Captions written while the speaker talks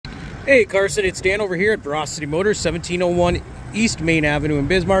Hey Carson, it's Dan over here at Verocity Motors, 1701 East Main Avenue in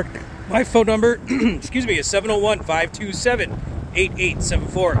Bismarck. My phone number, excuse me, is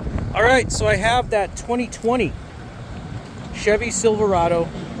 701-527-8874. All right, so I have that 2020 Chevy Silverado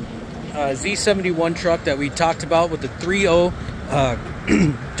Z71 truck that we talked about with the 3.0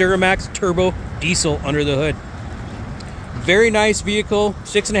 Duramax turbo diesel under the hood. Very nice vehicle,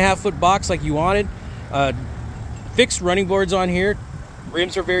 6.5 foot box like you wanted. Fixed running boards on here.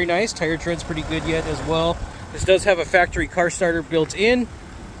 Rims are very nice. Tire tread's pretty good yet as well. This does have a factory car starter built in.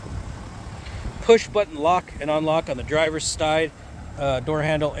 Push button lock and unlock on the driver's side. Door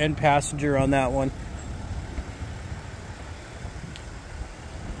handle and passenger on that one.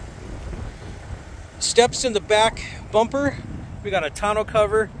 Steps in the back bumper. We got a tonneau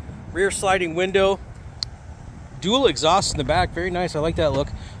cover, rear sliding window. Dual exhaust in the back. Very nice. I like that look.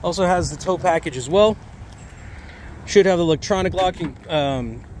 Also has the tow package as well. Should have the electronic locking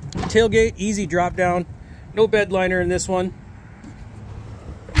tailgate, easy drop down, no bed liner in this one.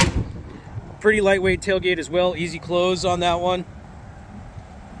 Pretty lightweight tailgate as well, easy close on that one.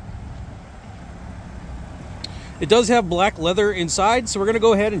 It does have black leather inside, so we're going to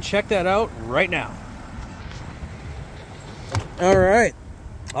go ahead and check that out right now. All right.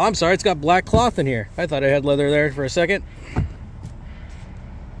 Oh, I'm sorry, it's got black cloth in here. I thought I had leather there for a second.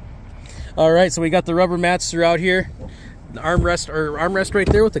 All right, so we got the rubber mats throughout here. The armrest right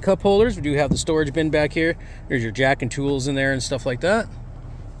there with the cup holders. We do have the storage bin back here. There's your jack and tools in there and stuff like that.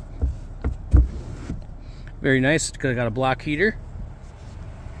 Very nice. Got a block heater.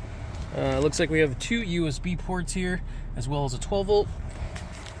 Looks like we have 2 USB ports here, as well as a 12 volt.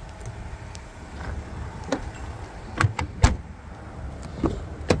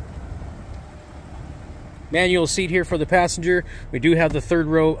 Manual seat here for the passenger. We do have the third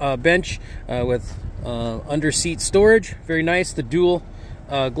row bench with under seat storage. Very nice. The dual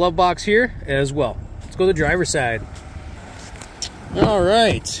glove box here as well. Let's go to the driver's side. All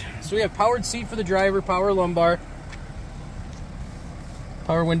right. So we have powered seat for the driver, power lumbar,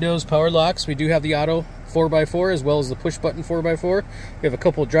 power windows, power locks. We do have the auto 4x4 as well as the push button 4x4. We have a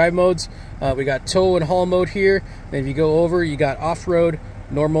couple of drive modes. We got tow and haul mode here. And if you go over, you got off-road,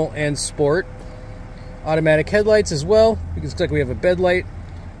 normal, and sport. Automatic headlights as well. It looks like we have a bed light,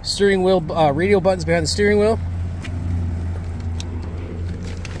 steering wheel, radio buttons behind the steering wheel.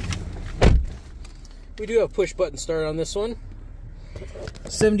 We do have push button start on this one.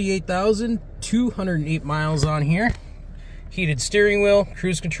 78,208 miles on here. Heated steering wheel,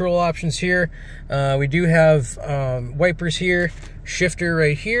 cruise control options here. We do have wipers here, shifter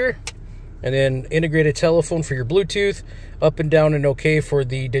right here, and then integrated telephone for your Bluetooth, up and down and OK for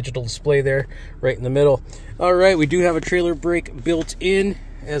the digital display there right in the middle. All right, we do have a trailer brake built in,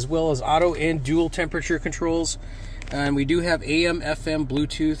 as well as auto and dual temperature controls. And we do have AM, FM,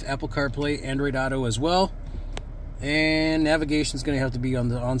 Bluetooth, Apple CarPlay, Android Auto as well. And navigation is going to have to be on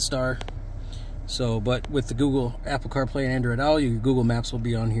the OnStar. So, but with the Google, Apple CarPlay and Android Auto, your Google Maps will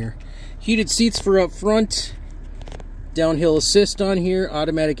be on here. Heated seats for up front. Downhill assist on here,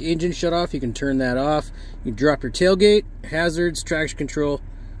 automatic engine shut off, you can turn that off. You can drop your tailgate, hazards, traction control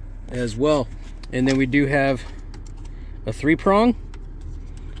as well. And then we do have a 3-prong,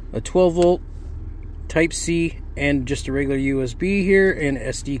 a 12 volt, type C, and just a regular USB here, and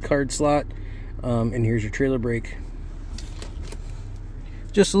SD card slot. And here's your trailer brake.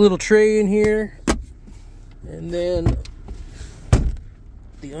 Just a little tray in here. And then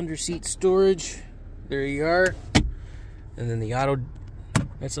the under seat storage, there you are. And then the auto,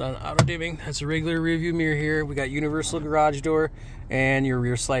 that's not auto dimming, that's a regular rear view mirror here. We got universal garage door and your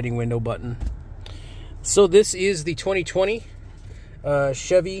rear sliding window button. So this is the 2020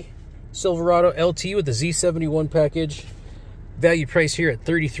 Chevy Silverado LT with the Z71 package. Value price here at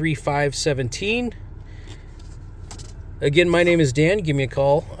 $33,517. Again, my name is Dan. Give me a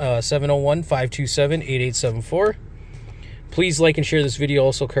call, 701-527-8874. Please like and share this video.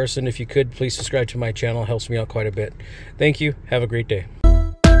 Also, Carson, if you could, please subscribe to my channel. It helps me out quite a bit. Thank you. Have a great day.